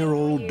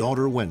 21-year-old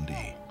daughter,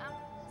 Wendy.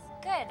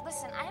 Good.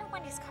 Listen, I have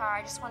Wendy's car.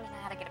 I just wanted to know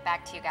how to get it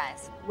back to you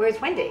guys. Where's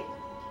Wendy?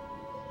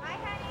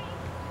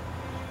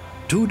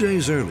 2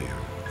 days earlier,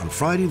 on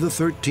Friday the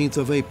 13th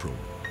of April,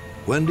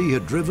 Wendy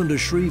had driven to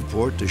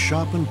Shreveport to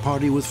shop and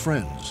party with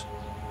friends.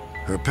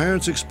 Her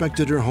parents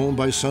expected her home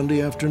by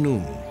Sunday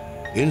afternoon.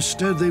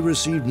 Instead, they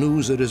received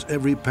news that is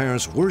every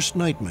parent's worst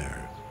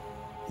nightmare.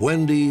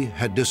 Wendy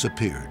had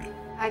disappeared.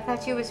 I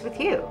thought she was with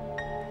you.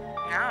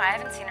 No, I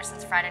haven't seen her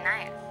since Friday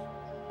night.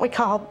 We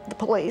called the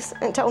police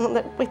and told them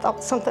that we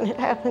thought something had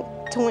happened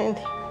to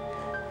Wendy.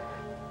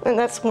 And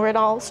that's where it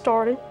all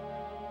started.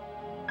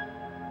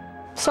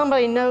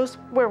 Somebody knows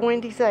where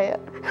Wendy's at,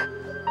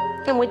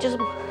 and we just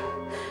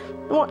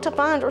want to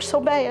find her so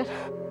bad.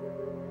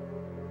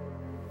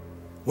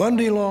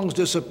 Wendy Long's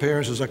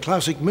disappearance is a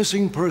classic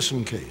missing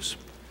person case.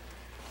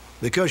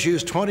 Because she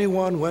is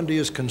 21, Wendy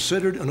is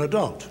considered an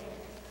adult.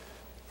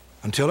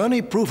 Until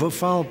any proof of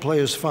foul play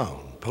is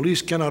found,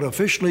 police cannot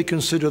officially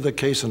consider the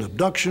case an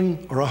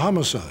abduction or a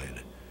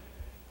homicide.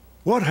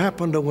 What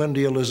happened to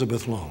Wendy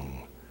Elizabeth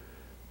Long?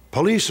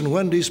 Police and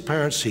Wendy's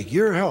parents seek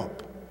your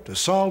help to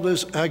solve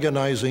this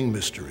agonizing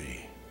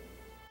mystery.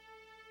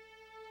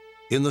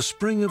 In the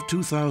spring of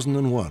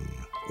 2001,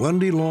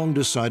 Wendy Long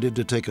decided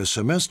to take a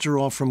semester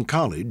off from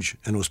college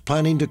and was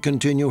planning to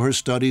continue her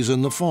studies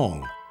in the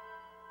fall.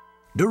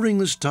 During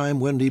this time,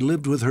 Wendy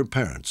lived with her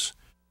parents.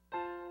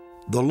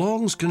 The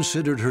Longs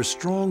considered her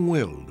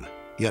strong-willed,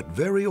 yet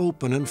very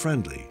open and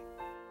friendly.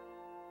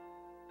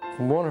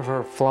 One of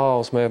her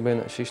flaws may have been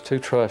that she's too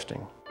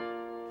trusting.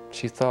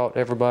 She thought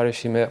everybody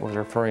she met was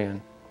her friend.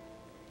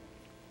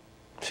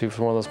 She was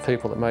one of those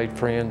people that made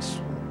friends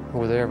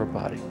with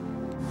everybody.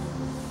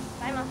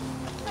 Bye, Mom.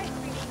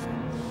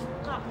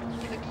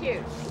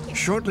 Cute.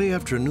 Shortly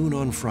after noon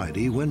on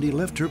Friday, Wendy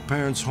left her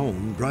parents'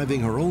 home, driving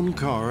her own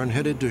car, and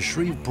headed to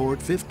Shreveport,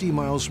 50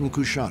 miles from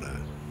Coushatta.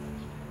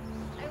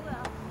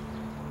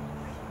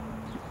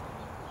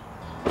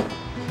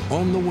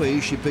 On the way,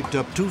 she picked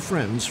up 2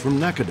 friends from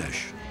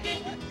Natchitoches.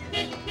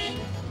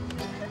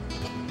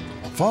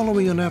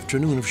 Following an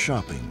afternoon of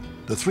shopping,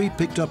 the 3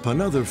 picked up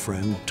another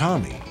friend,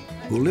 Tommy,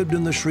 who lived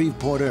in the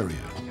Shreveport area.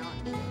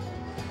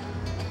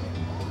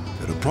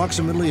 At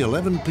approximately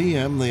 11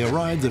 p.m., they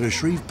arrived at a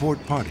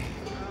Shreveport party.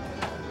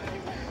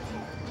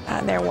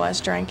 there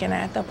was drinking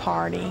at the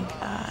party,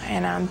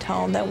 and I'm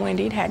told that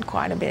Wendy'd had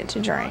quite a bit to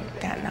drink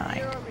that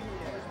night.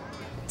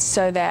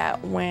 So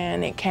that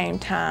when it came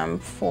time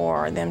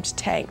for them to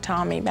take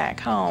Tommy back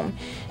home,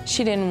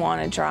 she didn't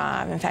want to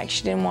drive. In fact,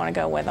 she didn't want to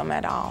go with them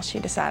at all. She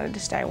decided to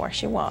stay where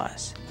she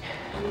was.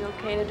 Are you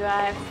okay to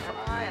drive?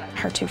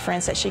 Her two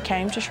friends that she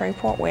came to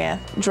Shreveport with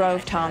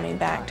drove Tommy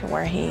back to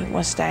where he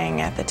was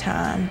staying at the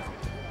time.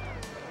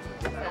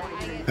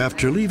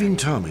 After leaving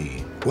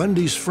Tommy,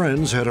 Wendy's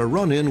friends had a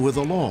run-in with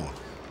the law.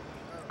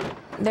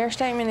 Their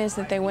statement is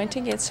that they went to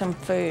get some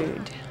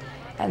food,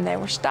 and they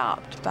were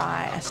stopped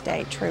by a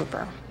state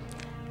trooper.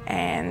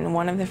 And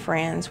one of the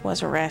friends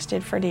was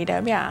arrested for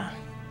DWI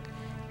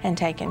and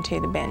taken to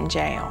the Benton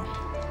jail.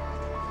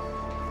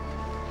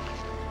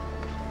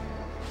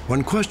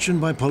 When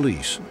questioned by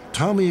police,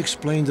 Tommy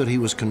explained that he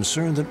was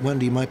concerned that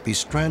Wendy might be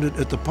stranded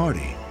at the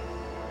party.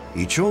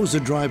 He chose to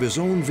drive his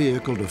own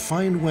vehicle to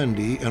find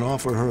Wendy and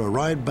offer her a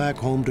ride back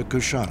home to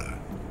Coshada.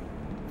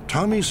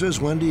 Tommy says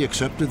Wendy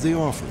accepted the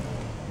offer.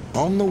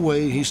 On the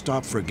way, he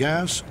stopped for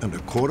gas and a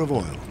quart of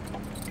oil.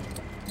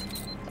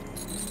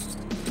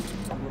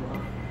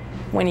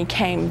 When he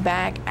came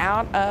back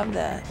out of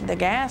the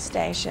gas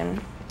station,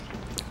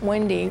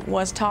 Wendy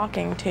was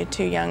talking to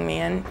two young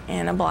men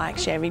in a black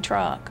Chevy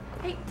truck.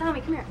 Hey, Tommy,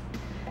 come here.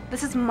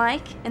 This is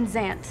Mike and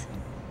Zant.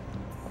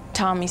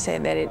 Tommy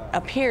said that it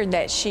appeared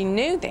that she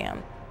knew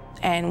them,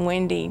 and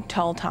Wendy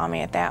told Tommy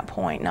at that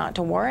point not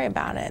to worry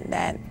about it,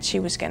 that she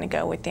was going to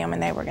go with them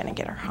and they were going to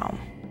get her home.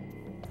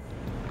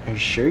 Are you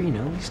sure you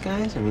know these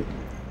guys? I mean...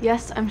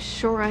 Yes, I'm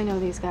sure I know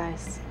these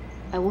guys.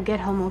 I will get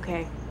home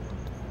okay.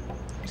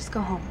 Just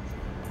go home.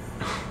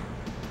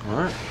 All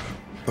right.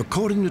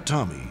 According to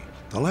Tommy,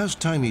 the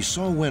last time he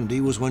saw Wendy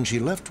was when she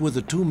left with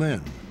the two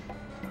men.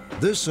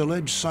 This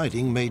alleged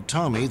sighting made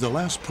Tommy the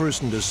last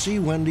person to see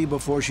Wendy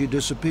before she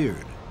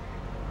disappeared.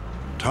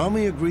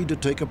 Tommy agreed to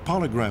take a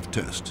polygraph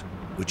test,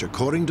 which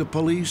according to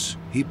police,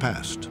 he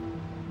passed.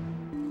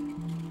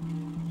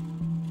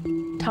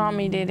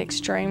 Tommy did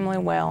extremely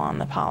well on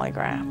the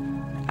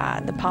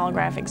polygraph. The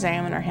polygraph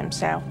examiner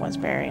himself was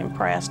very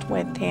impressed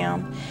with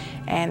him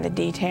and the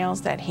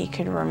details that he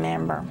could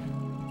remember.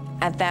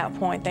 At that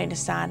point, they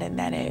decided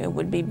that it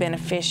would be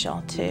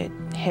beneficial to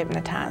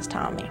hypnotize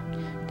Tommy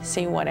to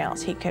see what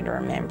else he could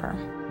remember.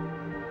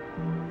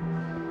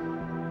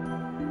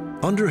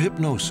 Under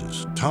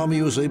hypnosis,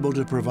 Tommy was able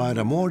to provide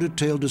a more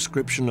detailed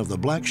description of the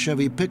black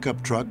Chevy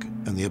pickup truck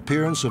and the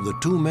appearance of the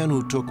two men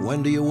who took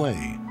Wendy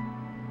away.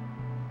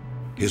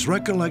 His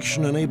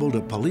recollection enabled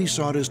a police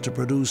artist to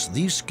produce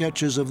these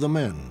sketches of the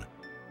men.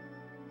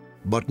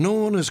 But no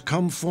one has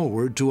come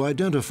forward to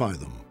identify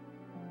them.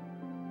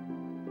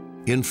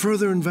 In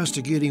further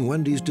investigating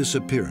Wendy's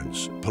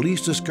disappearance,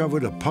 police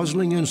discovered a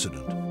puzzling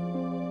incident.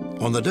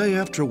 On the day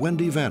after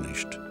Wendy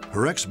vanished,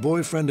 her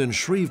ex-boyfriend in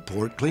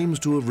Shreveport claims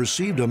to have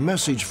received a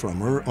message from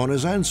her on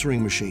his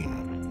answering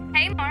machine.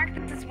 Hey, Mark,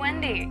 this is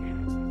Wendy.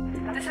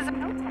 This is a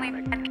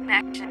really bad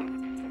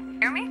connection.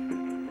 Hear me?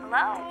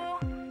 Hello?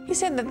 He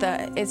said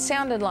that it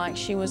sounded like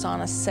she was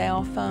on a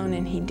cell phone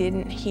and he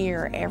didn't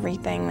hear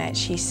everything that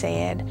she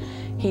said.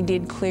 He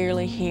did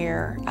clearly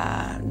hear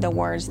the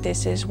words,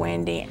 "This is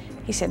Wendy."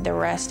 He said the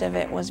rest of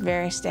it was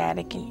very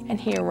staticky and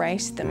he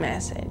erased the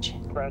message.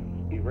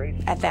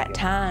 At that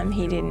time,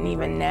 he didn't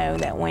even know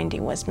that Wendy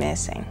was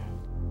missing.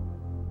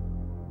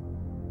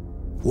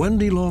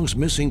 Wendy Long's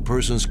missing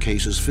persons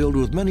case is filled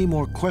with many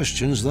more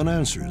questions than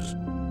answers.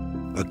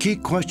 A key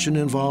question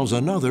involves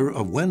another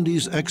of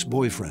Wendy's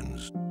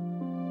ex-boyfriends.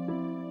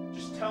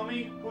 Just tell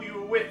me who you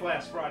were with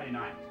last Friday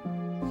night.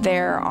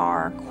 There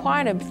are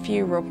quite a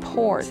few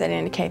reports that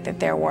indicate that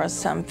there was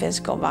some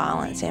physical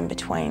violence in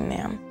between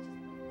them.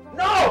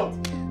 No!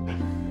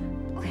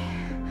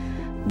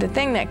 The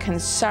thing that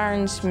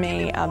concerns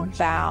me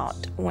about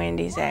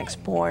Wendy's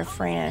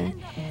ex-boyfriend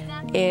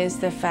is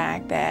the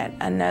fact that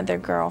another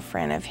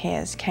girlfriend of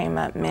his came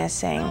up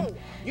missing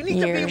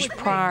years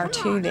prior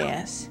to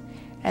this,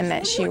 and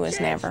that she was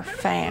never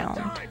found.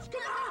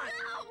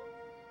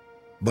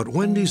 But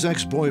Wendy's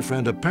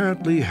ex-boyfriend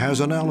apparently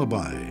has an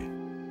alibi.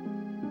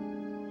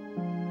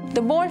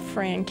 The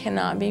boyfriend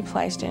cannot be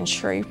placed in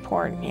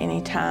Shreveport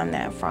any time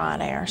that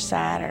Friday or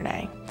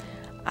Saturday.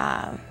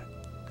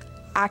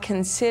 I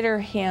consider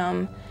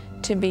him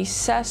to be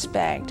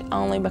suspect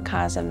only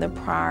because of the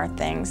prior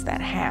things that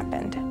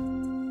happened.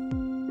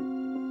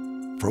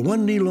 For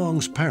Wendy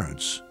Long's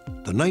parents,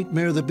 the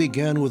nightmare that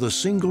began with a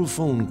single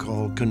phone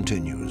call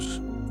continues.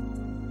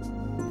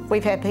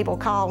 We've had people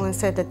call and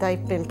said that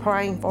they've been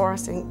praying for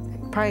us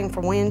and praying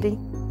for Wendy.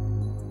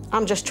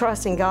 I'm just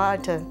trusting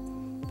God to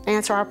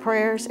answer our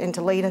prayers and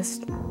to lead us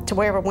to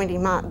wherever Wendy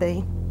might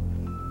be.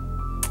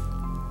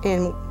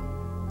 And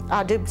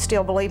I do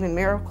still believe in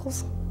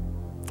miracles,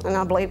 and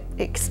I believe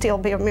it could still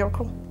be a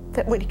miracle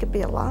that Wendy could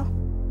be alive.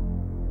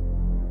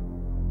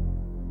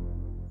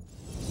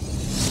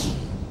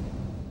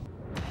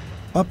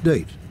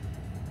 Update.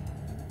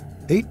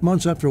 8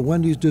 months after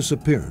Wendy's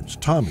disappearance,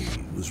 Tommy,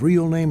 whose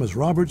real name is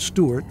Robert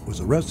Stewart,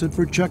 was arrested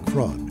for check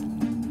fraud.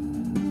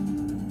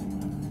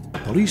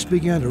 police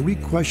began to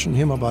re-question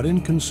him about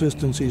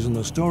inconsistencies in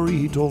the story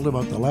he told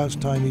about the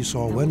last time he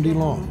saw Wendy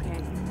Long.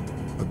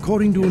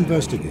 According to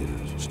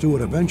investigators,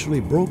 Stewart eventually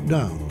broke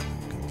down,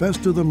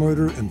 confessed to the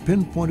murder, and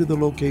pinpointed the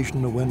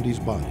location of Wendy's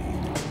body.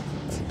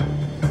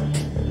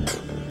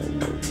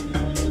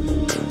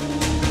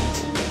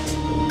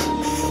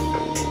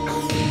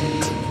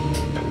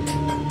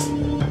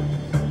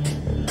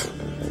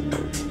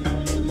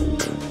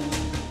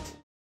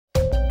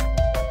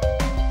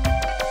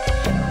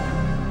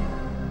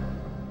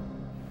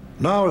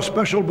 Now a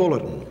special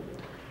bulletin.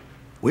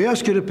 We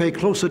ask you to pay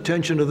close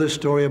attention to this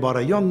story about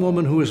a young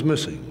woman who is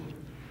missing.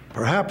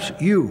 Perhaps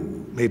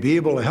you may be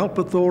able to help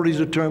authorities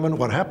determine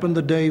what happened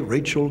the day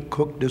Rachel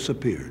Cooke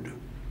disappeared.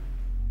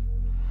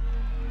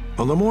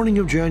 On the morning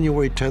of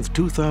January 10th,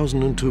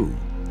 2002,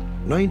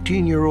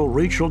 19-year-old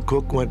Rachel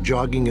Cooke went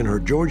jogging in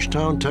her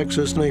Georgetown,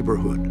 Texas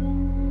neighborhood.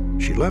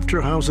 She left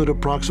her house at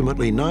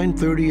approximately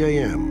 9:30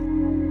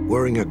 a.m.,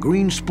 wearing a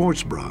green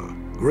sports bra,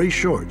 gray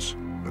shorts,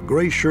 a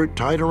gray shirt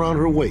tied around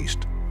her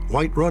waist,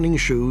 white running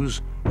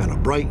shoes, and a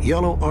bright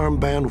yellow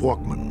armband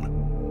Walkman.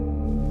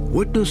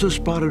 Witnesses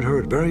spotted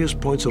her at various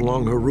points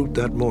along her route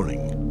that morning.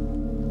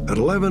 At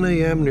 11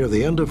 a.m. near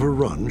the end of her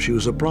run, she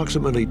was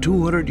approximately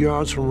 200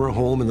 yards from her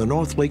home in the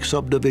North Lake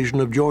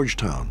subdivision of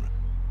Georgetown,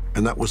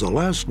 and that was the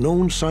last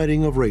known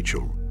sighting of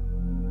Rachel.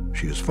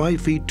 She is 5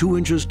 feet 2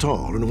 inches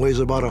tall and weighs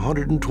about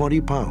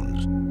 120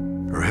 pounds.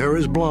 Her hair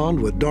is blonde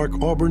with dark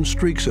auburn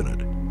streaks in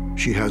it.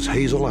 She has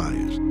hazel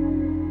eyes.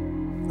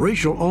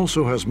 Rachel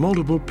also has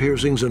multiple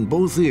piercings in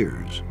both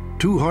ears,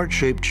 2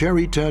 heart-shaped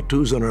cherry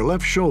tattoos on her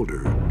left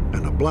shoulder,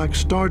 and a black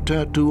star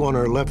tattoo on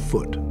her left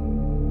foot.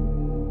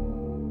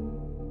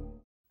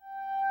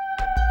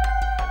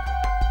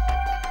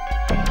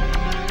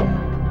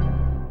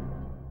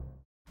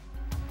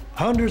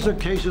 Hundreds of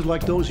cases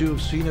like those you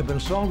have seen have been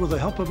solved with the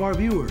help of our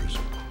viewers.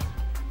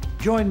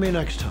 Join me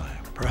next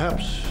time.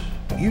 Perhaps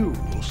you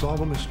will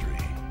solve a mystery.